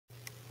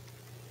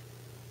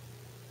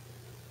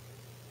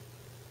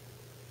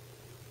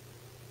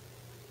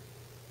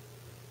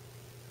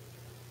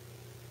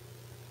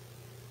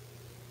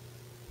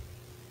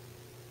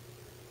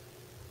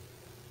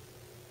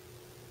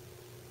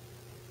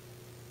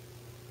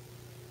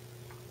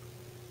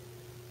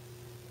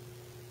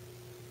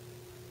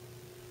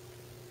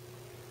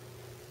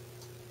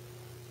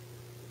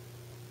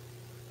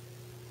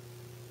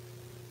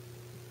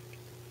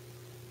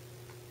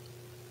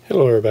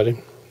Hello everybody,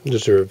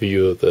 this is a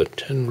review of the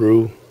Ten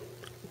Ryu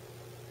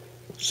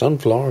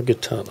Sunflower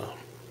Katana.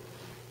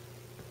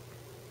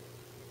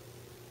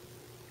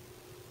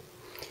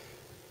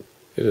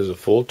 It is a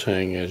full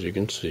tang, as you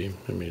can see.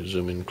 Let me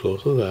zoom in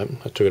close to that.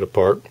 I took it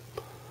apart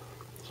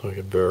so I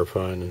could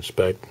verify and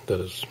inspect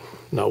that it's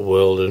not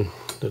welded,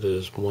 that it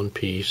is one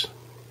piece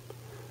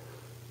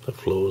that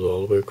flows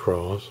all the way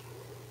across.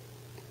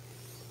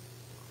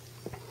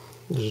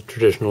 This is a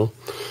traditional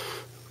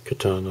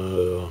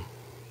katana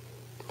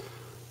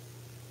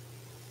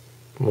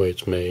way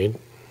it's made.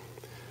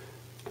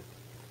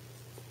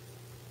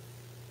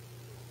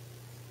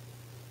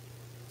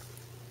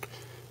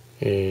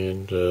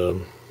 And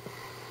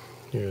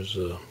here's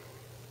the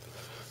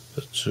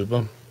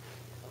Tsuba,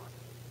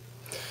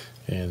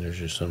 and there's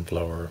your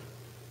sunflower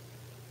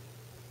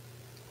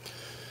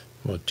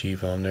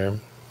motif on there.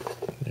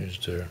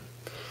 There's your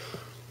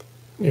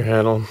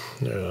handle,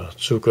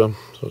 Tsuka,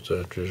 so it's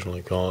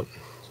traditionally called.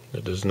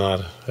 It does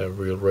not have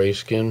real ray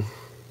skin.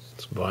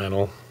 It's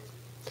vinyl.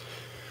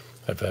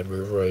 I've had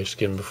real ray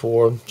skin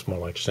before. It's more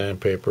like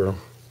sandpaper.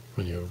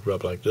 When you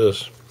rub like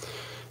this,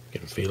 you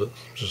can feel it,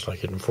 just like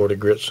hitting 40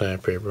 grit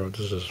sandpaper.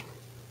 This is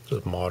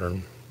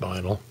modern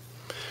vinyl.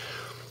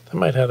 I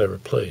might have that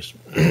replaced.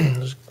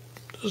 This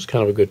is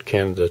kind of a good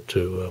candidate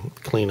to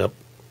clean up,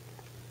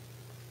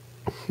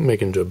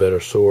 make into a better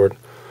sword.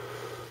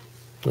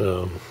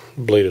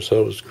 Blade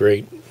itself is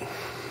great.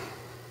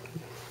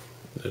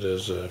 It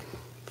is a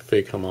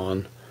fake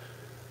hamon.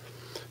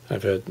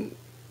 I've had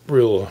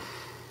real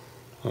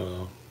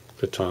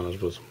katanas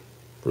with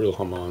real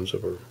hamons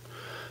that were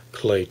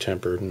clay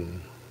tempered,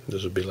 and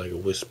this would be like a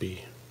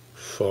wispy,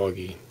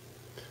 foggy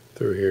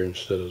through here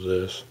instead of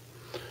this.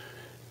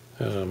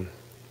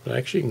 But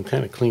actually you can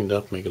kind of clean it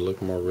up, make it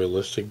look more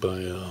realistic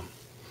by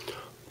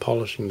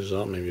polishing this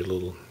out, maybe a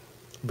little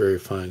very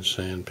fine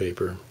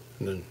sandpaper,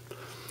 and then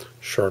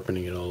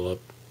sharpening it all up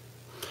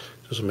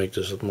just to make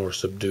this look more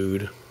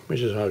subdued,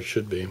 which is how it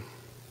should be.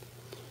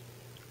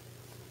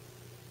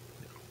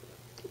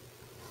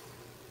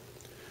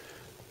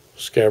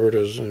 Scabbard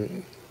is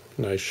in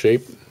nice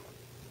shape.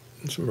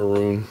 It's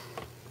maroon,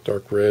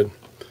 dark red.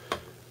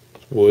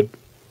 It's wood.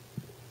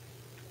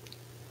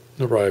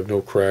 Arrived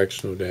no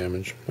cracks, no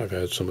damage. I've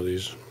had some of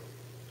these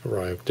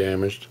arrive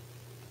damaged,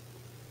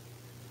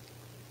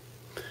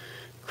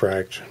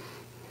 cracked.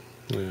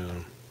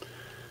 But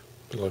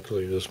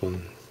luckily this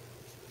one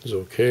is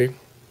okay.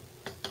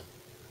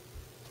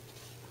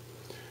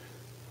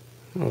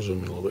 I'll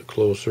zoom in a little bit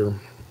closer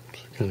so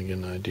kind of get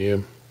an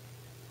idea.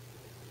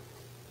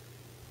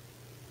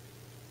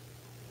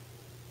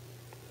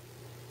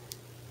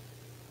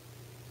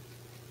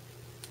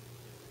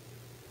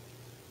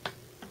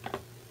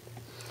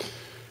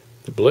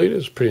 The blade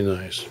is pretty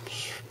nice.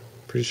 It's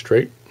pretty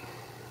straight.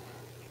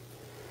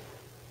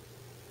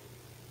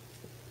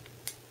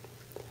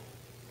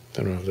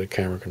 I don't know if the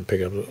camera can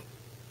pick up the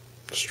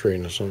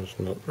straightness on it. It's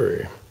not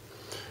very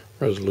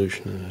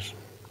resolution in this.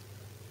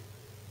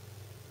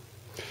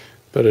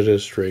 But it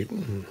is straight.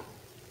 And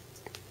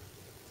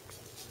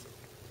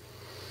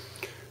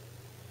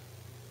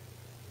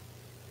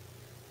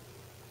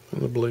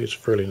the blade's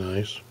fairly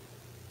nice.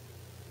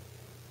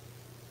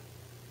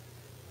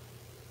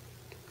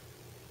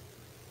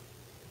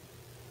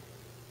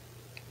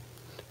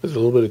 There's a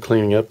little bit of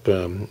cleaning up.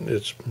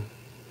 It's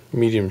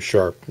medium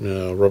sharp.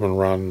 Rubbing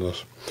around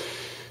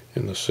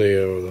in the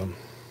saya or the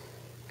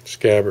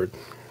scabbard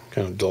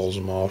kind of dulls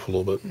them off a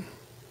little bit.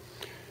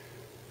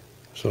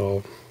 So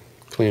I'll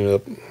clean it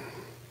up,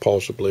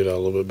 polish the blade out a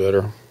little bit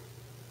better.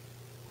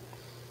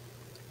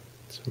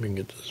 So we can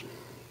get this.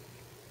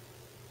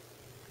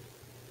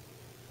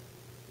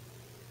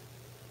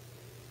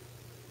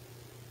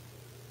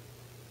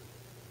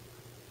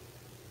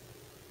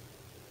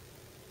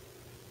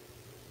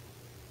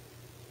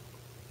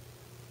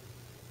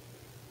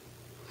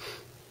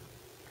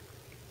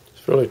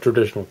 Fairly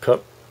traditional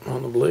cut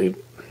on the blade.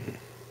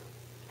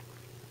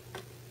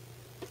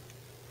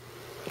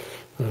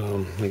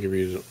 I'll give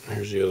you,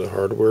 here's the other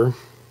hardware.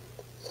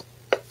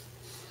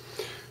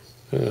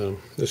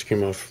 This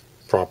came off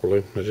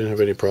properly. I didn't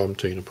have any problem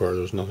taking it apart.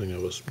 There was nothing that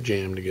was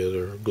jammed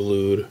together or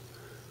glued.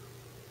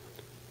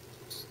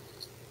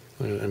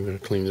 I'm going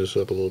to clean this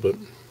up a little bit.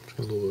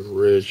 A little bit of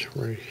ridge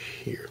right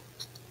here.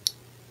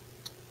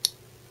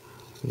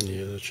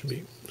 Yeah, that should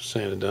be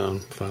sanded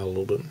down, filed a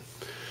little bit.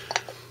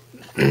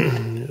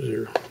 Here's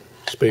your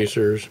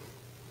spacers.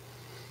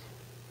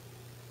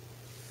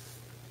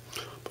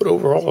 But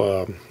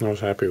overall, I was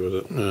happy with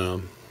it.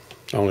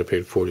 I only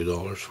paid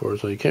 $40 for it,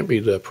 so you can't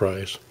beat that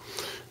price,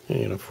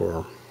 you know, for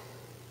a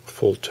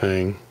full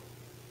tang,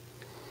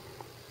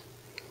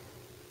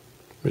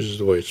 which is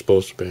the way it's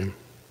supposed to be.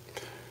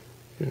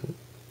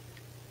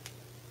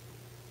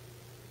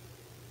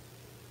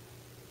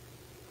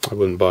 I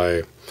wouldn't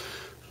buy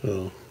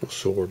a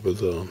sword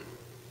with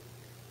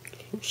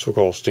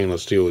so-called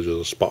stainless steel, which is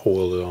a spot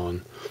welded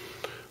on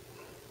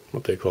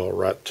what they call a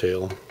rat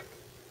tail.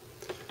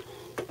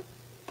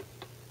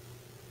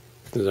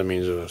 That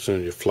means that as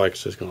soon as you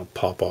flex, it's going to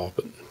pop off.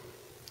 But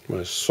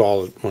a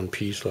solid one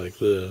piece like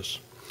this,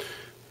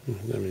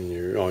 I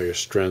mean, all your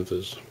strength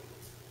is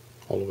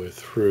all the way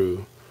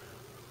through,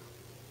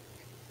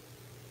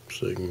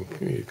 so you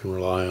can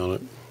rely on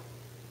it,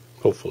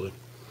 hopefully.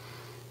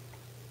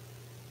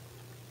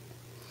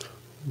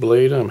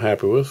 Blade I'm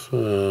happy with.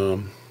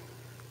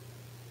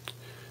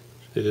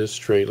 It is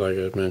straight, like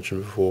I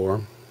mentioned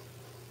before.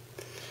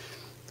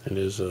 It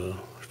is a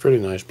pretty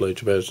nice blade.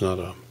 Too bad it's not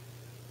a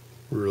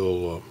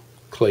real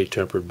clay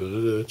tempered, but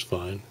it's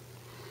fine.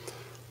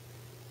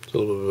 It's a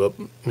little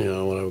bit up,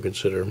 what I would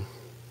consider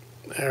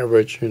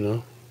average,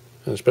 and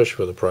especially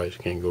for the price,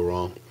 can't go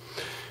wrong.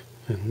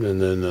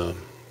 And then,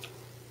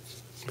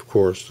 of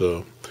course,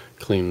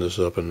 clean this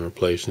up and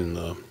replacing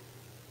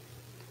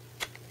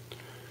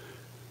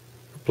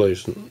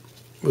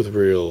with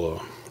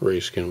real ray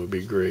skin would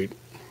be great.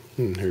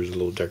 And here's a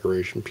little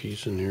decoration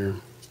piece in here.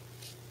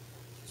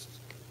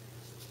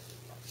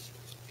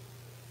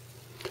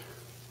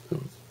 A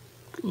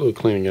little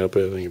cleaning up,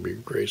 I think it'd be a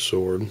great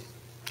sword.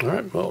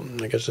 Alright, well,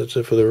 I guess that's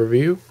it for the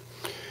review.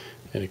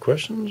 Any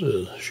questions?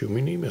 Shoot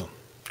me an email.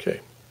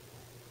 Okay.